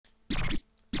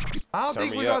I don't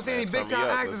think we're going to see any big-time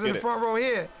actors in the front row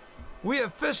here. We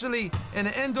officially in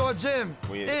an indoor gym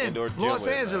in Los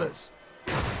Angeles.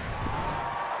 Oh,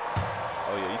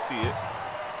 yeah, you see it.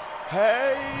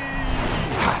 Hey!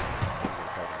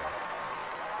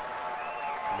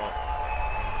 Come on.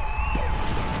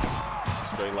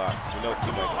 Straight locks. We know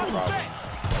T-Mac is a problem.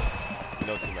 We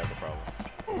know T-Mac is a problem.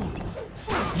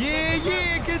 Yeah,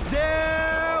 yeah, get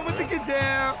down with the get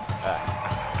down.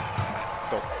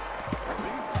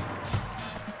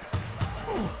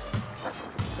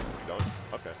 Go.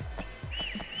 Okay.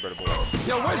 Better boy.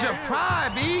 Yo, where's your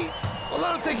pride, B? Well,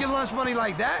 let him take your lunch money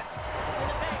like that.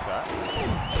 Shot.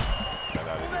 Not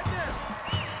out of here.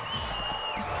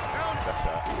 That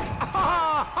shot.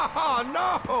 Oh,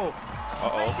 no.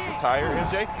 Uh-oh. You tired,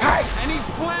 MJ? Hey! And he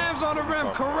flams on the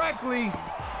rim correctly.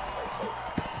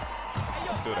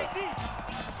 Let's do that.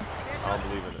 I don't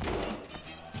believe in it.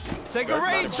 Take a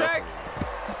rain check.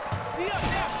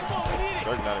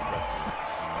 Dirk's not impressed.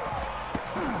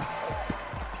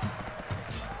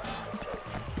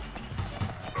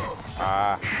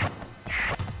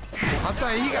 I'm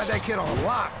telling you, he got that kid on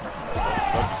lock.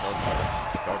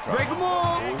 Don't try. Break him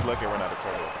off. Ooh, he's lucky run out of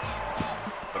turnover.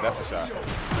 But that's a shot.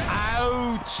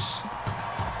 Ouch.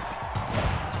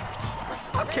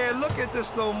 I can't look at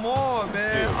this no more,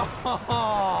 man.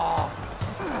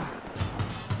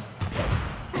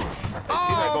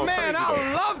 Oh man,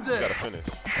 I love this. You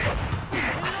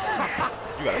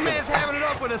gotta finish. Man's having it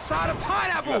up with a side of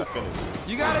pineapple. You gotta finish.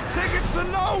 You got a ticket to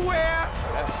nowhere.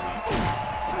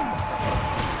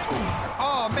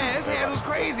 Oh man, his handle's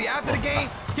crazy. After the game,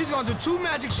 he's gonna do 2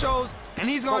 magic shows, and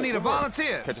he's gonna need a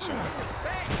volunteer. Catch a shoot.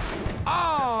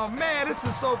 Oh man, this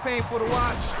is so painful to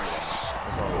watch.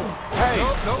 Hey.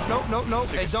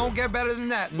 Nope. It don't get better than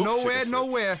that.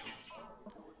 Nowhere.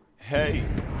 Hey.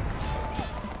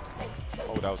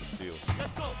 Oh, that was a steal.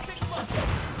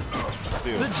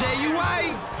 The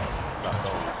JUIs.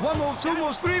 1 move, 2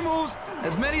 moves, 3 moves.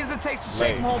 As many as it takes to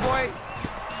shake him, homeboy.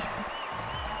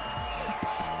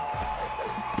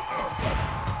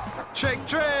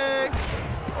 Tricks.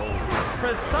 Oh.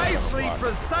 Precisely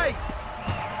precise.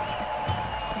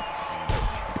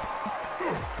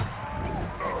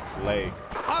 Leg.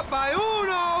 Up by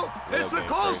uno. It's a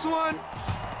close one.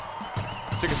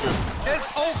 Chicken strip. It's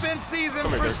open season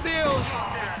for steals.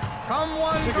 Come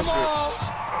one, come all.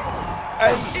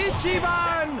 Hey.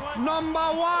 Ichiban,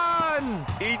 #1.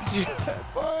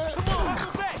 Ichiban. Come on,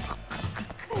 back.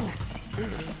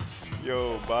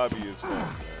 Yo, Bobby is fun,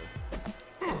 man.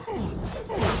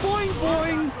 Boing,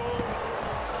 boing.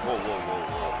 Whoa. I don't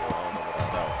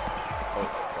know.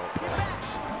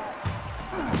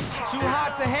 Too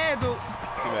hot to handle.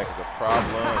 T-Mac is a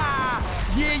problem.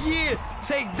 Yeah.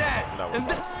 Take that.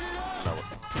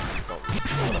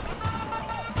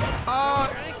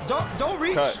 Don't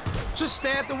reach. Cut. Just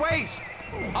stay at the waist.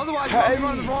 Otherwise, you're gonna be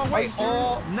running the wrong way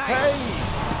all night.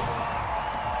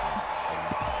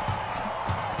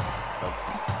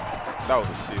 That was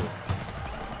a steal.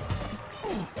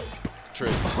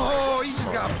 Trick. Oh, he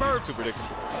just got burped. Too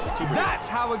predictable. That's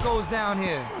how it goes down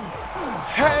here.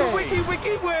 Hey. The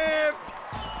wiki whip.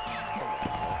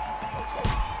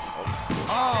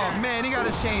 Oh man, he got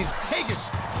his change. Take it.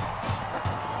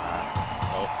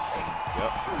 Oh,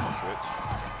 yep. Switch.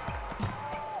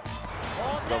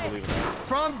 Don't believe in that.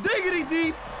 From diggity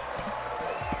deep.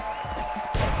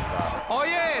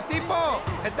 Oye, Timbo,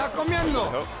 está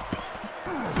comiendo. Nope.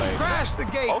 Crash the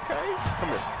gate. Okay, come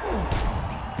here.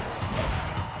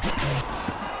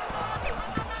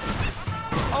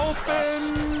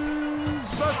 Open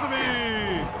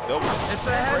sesame. It's a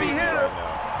heavy hitter.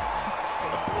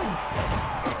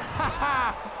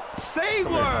 Haha. Say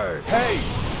word. Hey.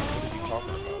 What is he talking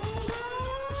about?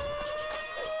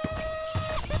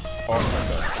 Oh my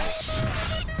God.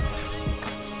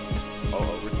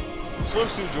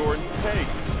 Swimsuit Jordan. Hey.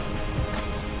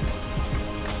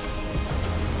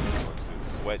 Swimsuit,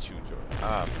 sweatshirt Jordan.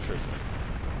 I'm tripping.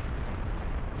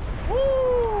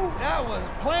 Woo! That was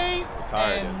plain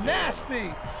and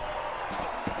nasty.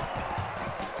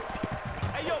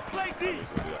 Hey, yo, play D.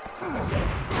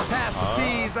 Pass the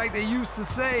P's like they used to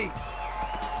say.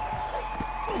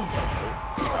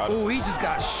 Oh, he just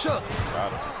got shook.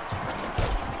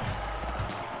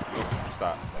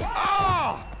 Stop.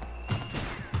 Oh!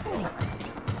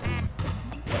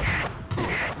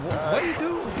 What'd he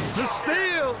do? The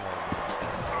steal.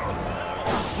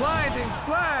 Blinding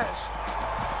flash.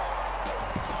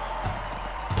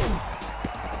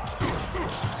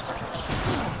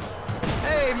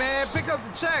 Hey, man, pick up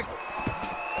the check.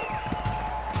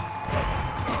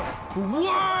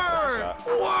 Word!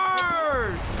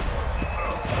 Word!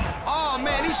 Oh,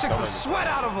 man, he shook the sweat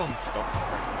out of him.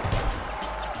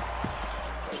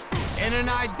 In an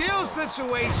ideal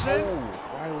situation,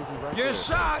 why was he right your there?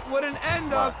 shot wouldn't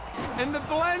end up in the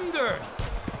blender.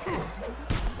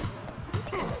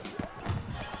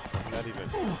 Not even.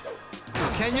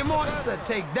 Kenya Morton said,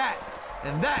 take that,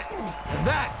 and that, and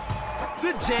that.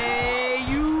 The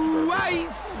J.U.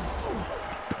 Ice.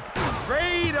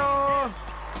 Radar.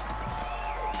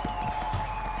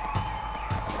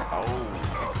 Oh.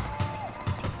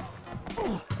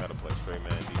 Gotta play straight man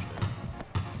defense.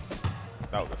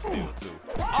 That was a steal, too.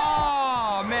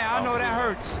 Oh, man, I know that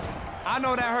hurts. I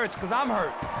know that hurts because I'm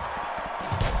hurt.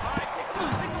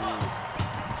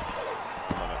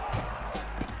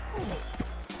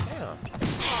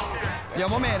 Yo,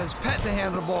 my man is pet to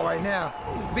handle the ball right now.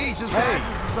 B just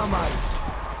passes to somebody.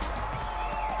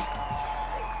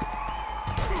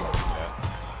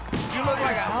 You look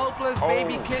like a helpless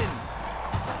baby kitten.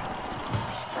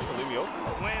 Leave me open.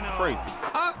 Crazy.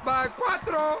 Up by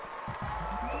cuatro.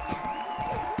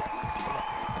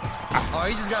 Oh,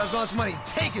 he just got his lunch money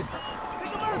taken.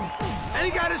 And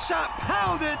he got his shot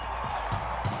pounded.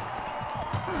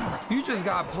 You just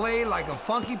got played like a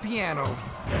funky piano.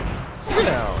 Sit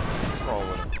down. What's wrong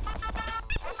with him?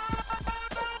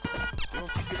 You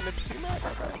don't keep giving it to T-Mac?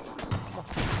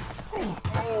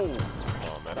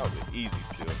 Oh, man, that was an easy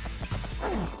steal.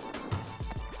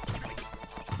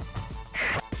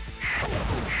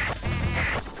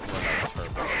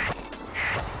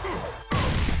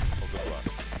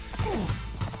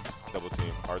 Double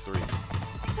team, R3.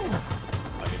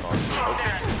 I need R3.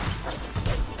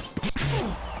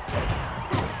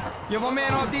 Yo, my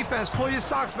man on defense, pull your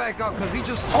socks back up because he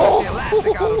just took the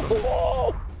elastic out of them.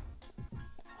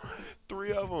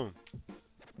 3 of them.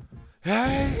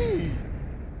 Hey!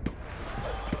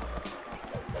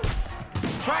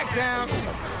 Track down.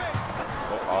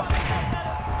 Oh,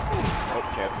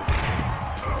 cancel.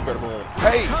 Incredible.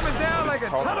 Hey! Coming down like a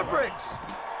ton of bricks.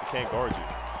 He can't guard you.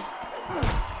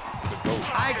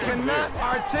 I cannot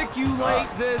articulate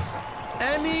this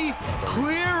any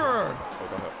clearer.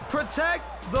 Protect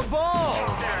the ball.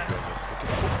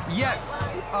 Yes.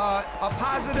 A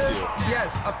positive,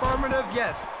 yes. Affirmative,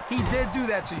 yes. He did do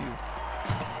that to you.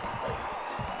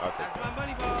 That's my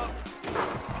money ball.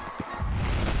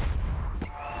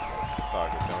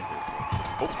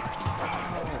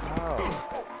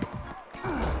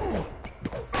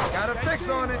 Got a fix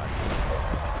on it.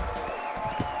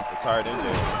 Retired MJ.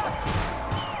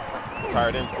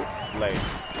 Retired MJ. Late.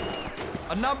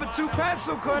 A number 2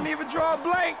 pencil couldn't even draw a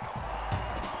blank.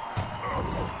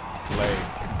 Late.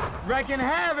 Wrecking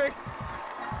havoc.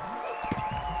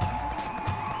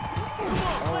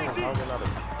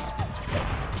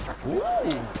 Ooh.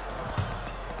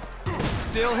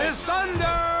 Still his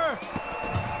thunder.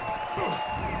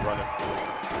 Running.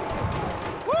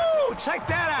 Woo! Check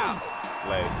that out.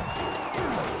 Late.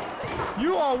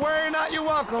 You are wearing out your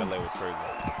welcome. That late was crazy.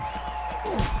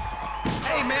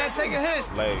 Hey man, take a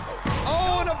hint. Late.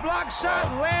 Oh, and a block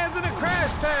shot lands in a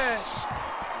crash pad.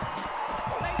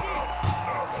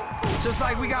 Just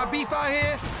like we got beef out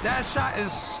here, that shot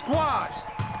is squashed.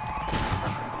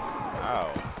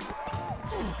 Ow.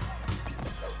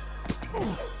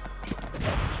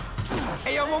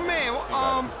 Hey, yo, my man,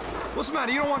 what's the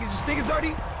matter? You don't want to get your sneakers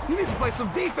dirty? You need to play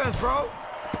some defense, bro.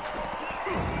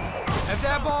 If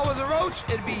that ball was a roach,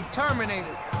 it'd be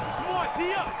terminated. Come on,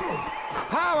 D up.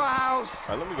 Powerhouse.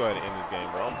 All right, let me go ahead and end this game,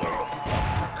 bro. I'm done.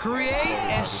 Create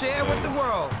and share with the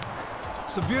world.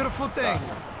 It's a beautiful thing.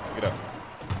 Get up.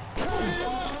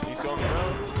 You see on the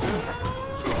ground?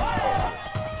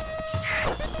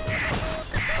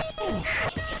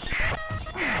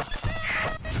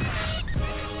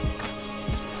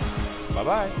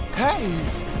 Bye-bye. Hey!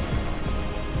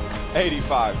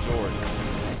 85, Jordan.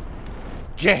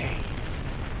 Game.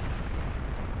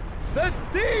 The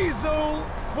Diesel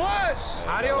Flush. Hey,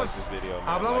 Adios. like this video, man.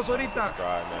 Hablamos like, ahorita.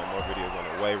 subscribe, man. More videos on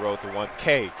the way. Road to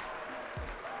 1K.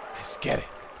 Let's get it.